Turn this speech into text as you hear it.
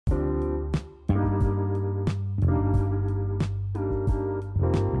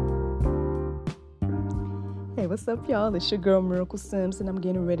what's up, y'all? It's your girl, Miracle Sims, and I'm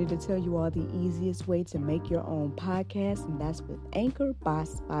getting ready to tell you all the easiest way to make your own podcast, and that's with Anchor by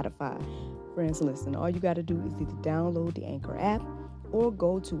Spotify. Friends, listen, all you got to do is either download the Anchor app or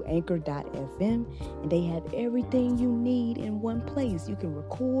go to anchor.fm, and they have everything you need in one place. You can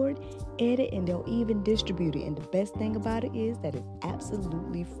record, edit, and they'll even distribute it. And the best thing about it is that it's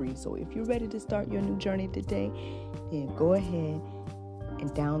absolutely free. So if you're ready to start your new journey today, then go ahead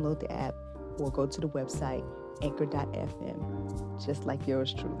and download the app or go to the website anchor.fm, just like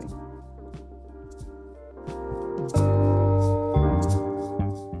yours truly.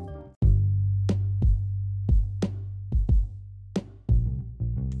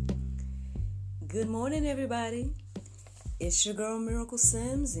 Good morning, everybody. It's your girl, Miracle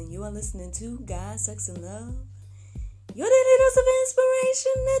Sims, and you are listening to God, Sex, and Love. Your daily dose of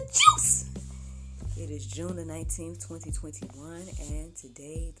inspiration, the juice. It is June the 19th, 2021, and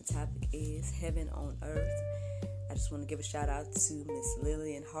today the topic is Heaven on Earth. I just want to give a shout out to Miss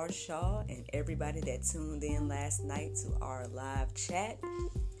Lillian Harshaw and everybody that tuned in last night to our live chat.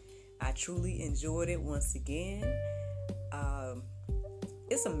 I truly enjoyed it once again.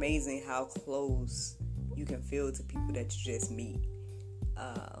 It's amazing how close you can feel to people that you just meet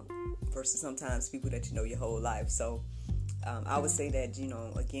versus sometimes people that you know your whole life. So I would say that,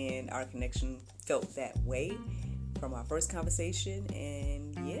 again, our connection felt that way from our first conversation.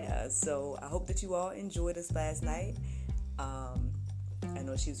 And yeah, so I hope that you all enjoyed us last night. I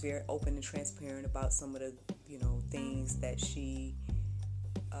know she was very open and transparent about some of the, things that she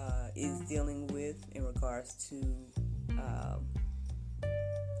is dealing with in regards to,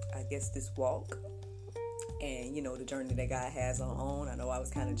 I guess, this walk and, the journey that God has her on. I know I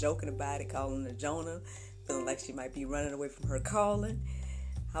was kind of joking about it, calling her Jonah, feeling like she might be running away from her calling.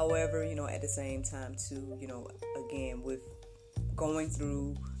 However, at the same time, too, again, with going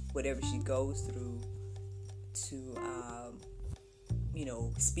through whatever she goes through to,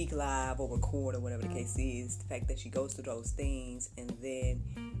 speak live or record or whatever the case is, the fact that she goes through those things and then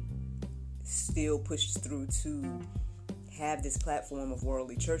still pushes through to have this platform of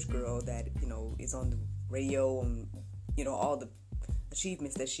Worldly Church Girl that, is on the radio and, all the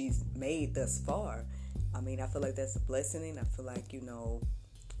achievements that she's made thus far. I mean, I feel like that's a blessing, and I feel like,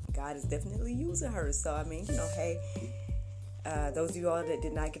 God is definitely using her. So, I mean, hey, those of you all that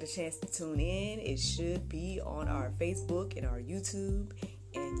did not get a chance to tune in, it should be on our Facebook and our YouTube,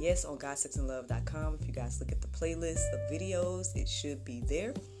 and yes, on GodSexandLove.com. If you guys look at the playlist of videos, it should be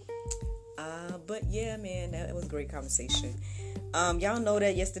there. But yeah, man, that was a great conversation. Y'all know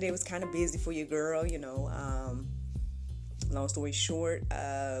that yesterday was kind of busy for your girl, long story short.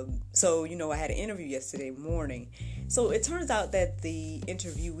 So, I had an interview yesterday morning. So it turns out that the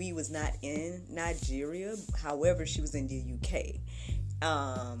interviewee was not in Nigeria. However, she was in the UK.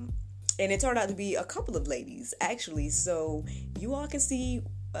 And it turned out to be a couple of ladies, actually. So you all can see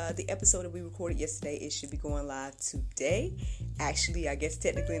the episode that we recorded yesterday. It should be going live today. Actually, I guess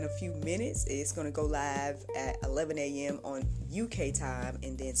technically in a few minutes. It's going to go live at 11 a.m. on UK time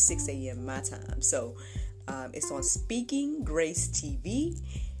and then 6 a.m. my time. So it's on Speaking Grace TV.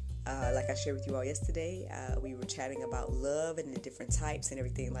 Like I shared with you all yesterday, we were chatting about love and the different types and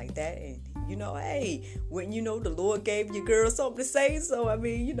everything like that. And, hey, when the Lord gave your girl something to say. So, I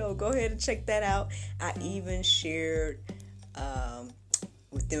mean, go ahead and check that out. I even shared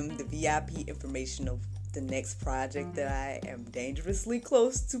with them the VIP information of the next project that I am dangerously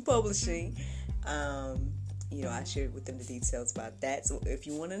close to publishing. I shared with them the details about that. So if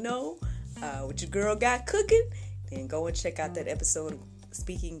you want to know what your girl got cooking, then go and check out that episode of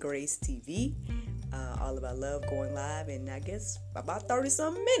Speaking Grace TV. All about love, going live in, I guess, about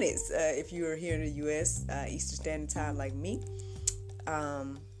 30-some minutes if you're here in the U.S. Eastern Standard Time like me.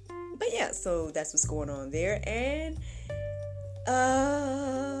 But yeah, so that's what's going on there. And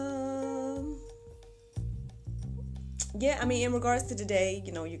yeah, I mean, in regards to today,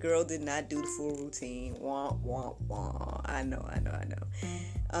 your girl did not do the full routine. Wah, wah, wah. I know.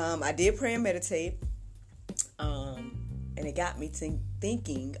 I did pray and meditate. And it got me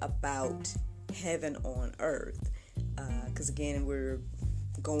thinking about heaven on earth. Because again, we're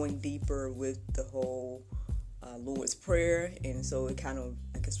going deeper with the whole Lord's Prayer. And so it kind of,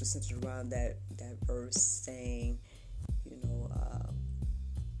 I guess, was centered around that verse saying,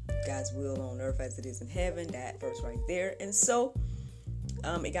 God's will on earth as it is in heaven, that verse right there. And so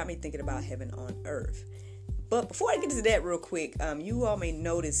it got me thinking about heaven on earth. But before I get into that real quick, you all may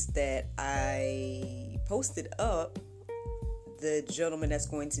notice that I posted up the gentleman that's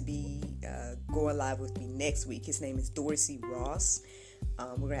going to be going live with me next week. His name is Dorsey Ross.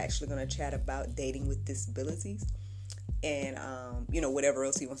 We're actually going to chat about dating with disabilities and, whatever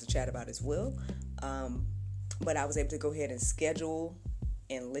else he wants to chat about as well. but I was able to go ahead and schedule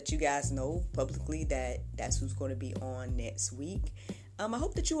and let you guys know publicly that that's who's going to be on next week. I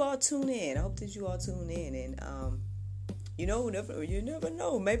hope that you all tune in. And you never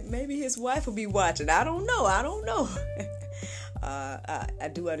know. Maybe his wife will be watching. I don't know. I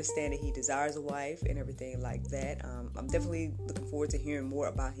do understand that he desires a wife and everything like that. I'm definitely looking forward to hearing more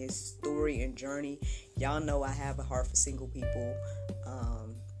about his story and journey. Y'all know I have a heart for single people,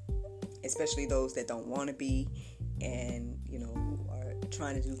 especially those that don't want to be, and are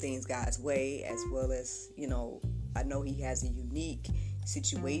trying to do things God's way, as well as I know he has a unique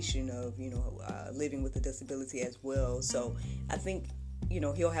situation of living with a disability as well. So I think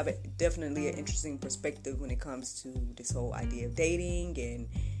he'll have definitely an interesting perspective when it comes to this whole idea of dating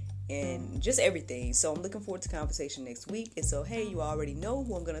and just everything. So I'm looking forward to conversation next week. And so, hey, you already know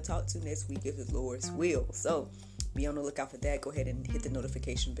who I'm going to talk to next week if it's Lord's will. So be on the lookout for that. Go ahead and hit the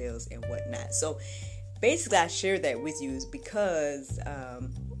notification bells and whatnot. So basically, I shared that with you is because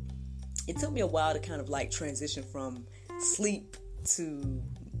it took me a while to kind of like transition from sleep to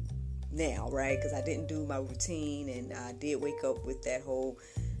now, right? Because I didn't do my routine, and I did wake up with that whole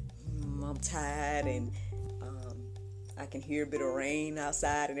I'm tired, and I can hear a bit of rain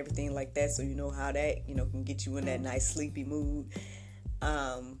outside and everything like that, so you know how that can get you in that nice sleepy mood.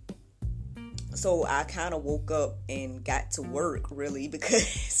 So I kind of woke up and got to work really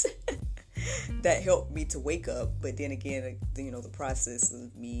because that helped me to wake up. But then again, the process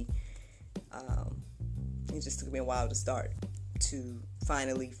of me, it just took me a while to start to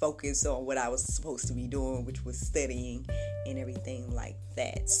finally focus on what I was supposed to be doing, which was studying and everything like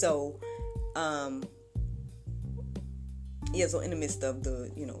that. So, so in the midst of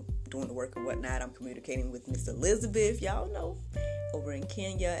the, doing the work and whatnot, I'm communicating with Miss Elizabeth, y'all know, over in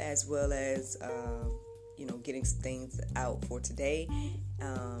Kenya, as well as, getting some things out for today.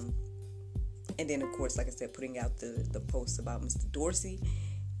 And then, of course, like I said, putting out the post about Mr. Dorsey.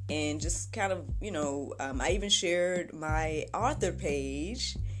 And just kind of, I even shared my author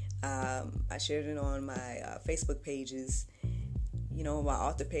page. I shared it on my Facebook pages. My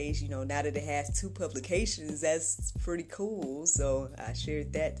author page, now that it has 2 publications, that's pretty cool. So I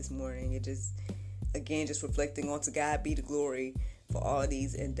shared that this morning. It just reflecting on to God be the glory for all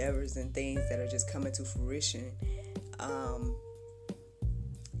these endeavors and things that are just coming to fruition.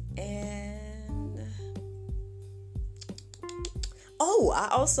 I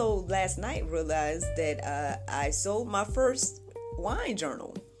also last night realized that I sold my first wine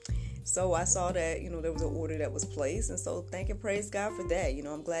journal. So I saw that, there was an order that was placed. And so thank and praise God for that.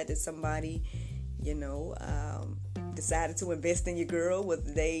 I'm glad that somebody, decided to invest in your girl,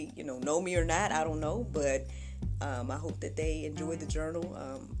 whether they, know me or not. I don't know. But I hope that they enjoyed the journal.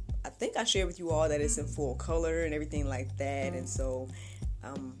 I think I shared with you all that it's in full color and everything like that. And so,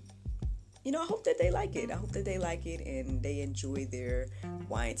 I hope that they like it. I hope that they like it and they enjoy their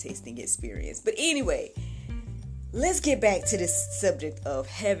wine tasting experience. But anyway, let's get back to this subject of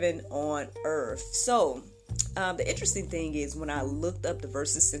heaven on earth. So, the interesting thing is when I looked up the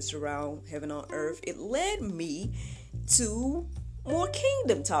verses centered around heaven on earth, it led me to more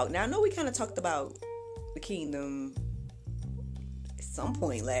kingdom talk. Now, I know we kind of talked about the kingdom at some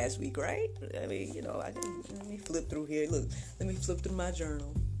point last week, right? I mean, let me flip through here. Look, let me flip through my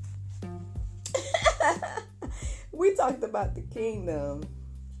journal. We talked about the kingdom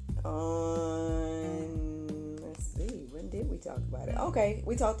on, let's see, when did we talk about it? Okay,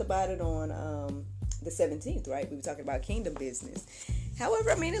 we talked about it on the 17th, right? We were talking about kingdom business.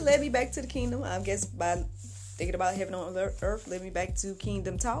 However, it led me back to the kingdom. I guess by thinking about heaven on earth led me back to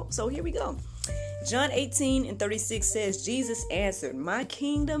kingdom talk. So here we go. John 18:36 says, Jesus answered, my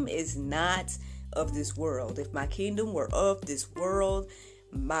kingdom is not of this world. If my kingdom were of this world,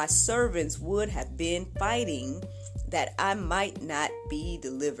 my servants would have been fighting that I might not be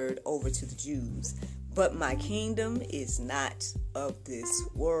delivered over to the Jews. But my kingdom is not of this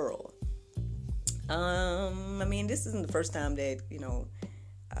world. This isn't the first time that,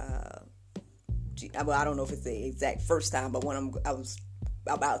 I don't know if it's the exact first time, but what I was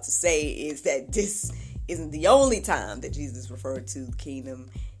about to say is that this isn't the only time that Jesus referred to the kingdom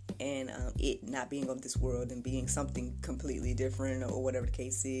and it not being of this world and being something completely different or whatever the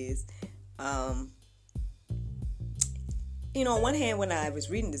case is. On one hand, when I was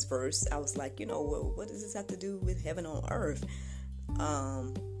reading this verse, I was like, well, what does this have to do with heaven on earth?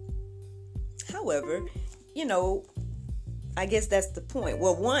 However, I guess that's the point.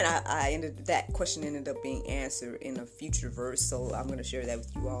 Well, one, that question ended up being answered in a future verse, so I'm going to share that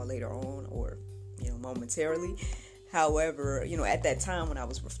with you all later on or, momentarily. However, at that time when I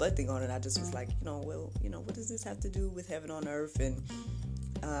was reflecting on it, I just was like, what does this have to do with heaven on earth? And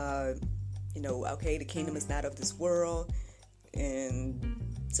Okay, the kingdom is not of this world.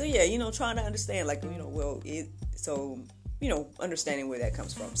 And so, yeah, trying to understand, understanding where that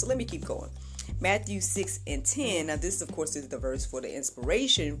comes from. So let me keep going. Matthew 6:10. Now, this, of course, is the verse for the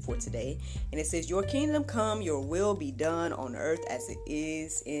inspiration for today. And it says, "Your kingdom come, your will be done on earth as it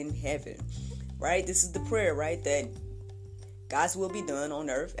is in heaven." Right? This is the prayer, right? That God's will be done on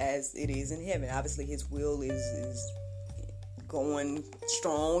earth as it is in heaven. Obviously, his will is going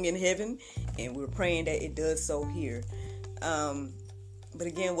strong in heaven, and we're praying that it does so here. But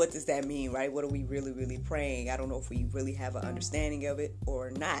again, what does that mean, right? What are we really, really praying? I don't know if we really have an understanding of it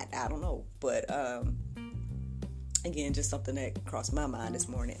or not. I don't know. But again, just something that crossed my mind this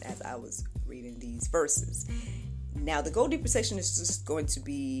morning as I was reading these verses. Now, the Go Deeper section is just going to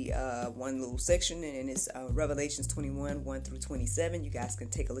be one little section, and it's Revelations 21, 1 through 27. You guys can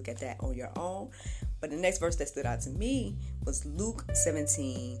take a look at that on your own. But the next verse that stood out to me was Luke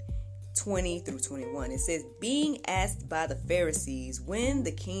 17, 20 through 21. It says, "Being asked by the Pharisees when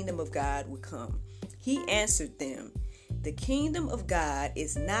the kingdom of God would come, he answered them, 'The kingdom of God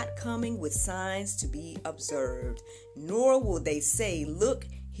is not coming with signs to be observed, nor will they say, look,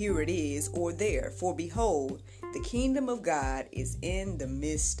 here it is, or there. For behold, the kingdom of God is in the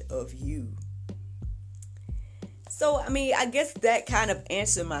midst of you.'" So, I guess that kind of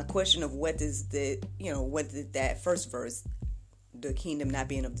answered my question of what did that first verse, the kingdom not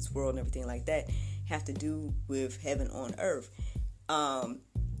being of this world and everything like that, have to do with heaven on earth.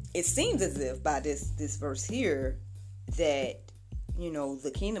 It seems as if by this verse here that,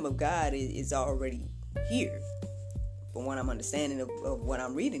 the kingdom of God is already here, from what I'm understanding of what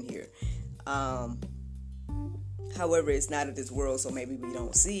I'm reading here. However, it's not of this world, so maybe we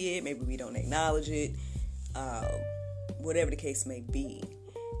don't see it, maybe we don't acknowledge it, whatever the case may be.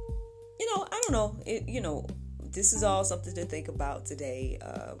 I don't know. This is all something to think about today.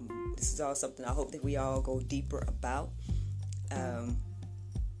 This is all something I hope that we all go deeper about. I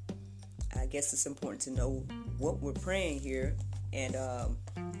guess it's important to know what we're praying here, and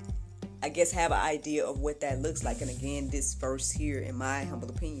I guess have an idea of what that looks like. And again, this verse here, in my humble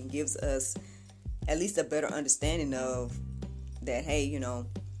opinion, gives us at least a better understanding of that, hey,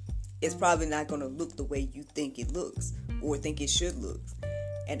 it's probably not going to look the way you think it looks or think it should look.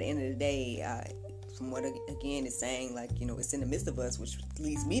 At the end of the day, from what, again, it's saying, it's in the midst of us, which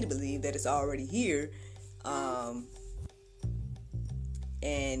leads me to believe that it's already here.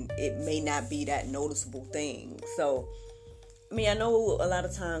 And it may not be that noticeable thing. So, I know a lot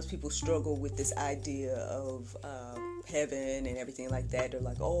of times people struggle with this idea of heaven and everything like that. They're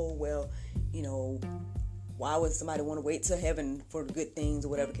like, oh, well, why would somebody want to wait till heaven for the good things or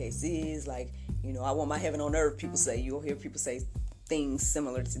whatever the case is? I want my heaven on earth, people say. You'll hear people say things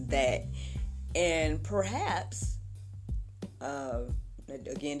similar to that. And perhaps,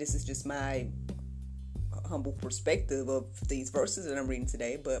 again, this is just my humble perspective of these verses that I'm reading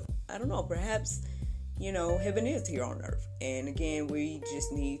today, but I don't know, perhaps, heaven is here on earth. And again, we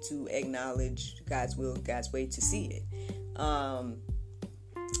just need to acknowledge God's will, God's way to see it.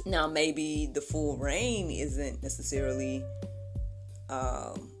 Now, maybe the full reign isn't necessarily,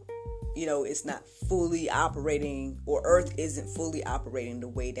 it's not fully operating, or earth isn't fully operating the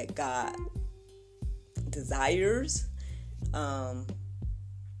way that God desires. So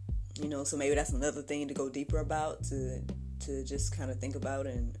maybe that's another thing to go deeper about, to just kind of think about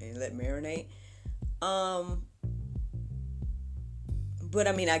and let marinate. But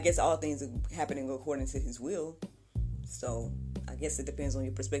I guess all things are happening according to his will. So I guess it depends on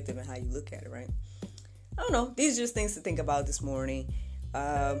your perspective and how you look at it, right? I don't know. These are just things to think about this morning.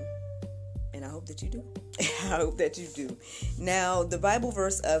 And I hope that you do. I hope that you do. Now, the Bible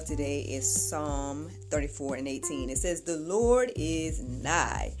verse of today is Psalm 34:18. It says, "The Lord is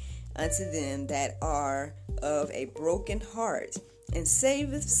nigh unto them that are of a broken heart, and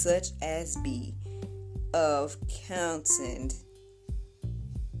saveth such as be of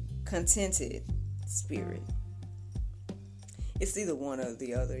contented spirit." It's either one or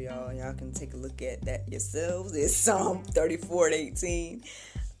the other, y'all. Y'all can take a look at that yourselves. It's Psalm 34:18.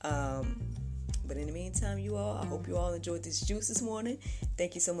 But in the meantime, you all, I hope you all enjoyed this juice this morning.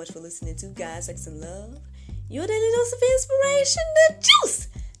 Thank you so much for listening to God, Sex, and Love. Your daily dose of inspiration, the juice.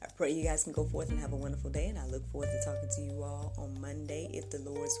 I pray you guys can go forth and have a wonderful day, and I look forward to talking to you all on Monday, if the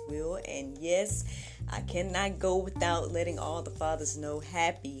Lord's will. And yes, I cannot go without letting all the fathers know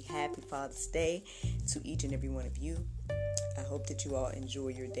happy Father's Day to each and every one of you. I hope that you all enjoy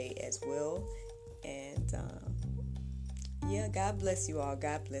your day as well. And God bless you all.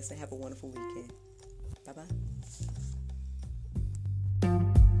 God bless, and have a wonderful weekend. Bye-bye.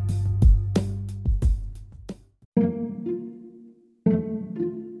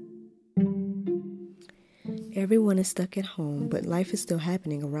 Everyone is stuck at home, but life is still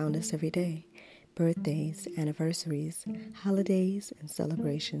happening around us every day. Birthdays, anniversaries, holidays, and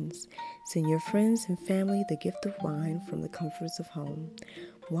celebrations. Send your friends and family the gift of wine from the comforts of home.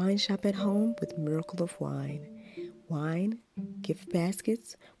 Wine shop at home with Miracle of Wine. Wine, gift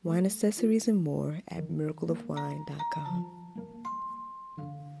baskets, wine accessories, and more at miracleofwine.com.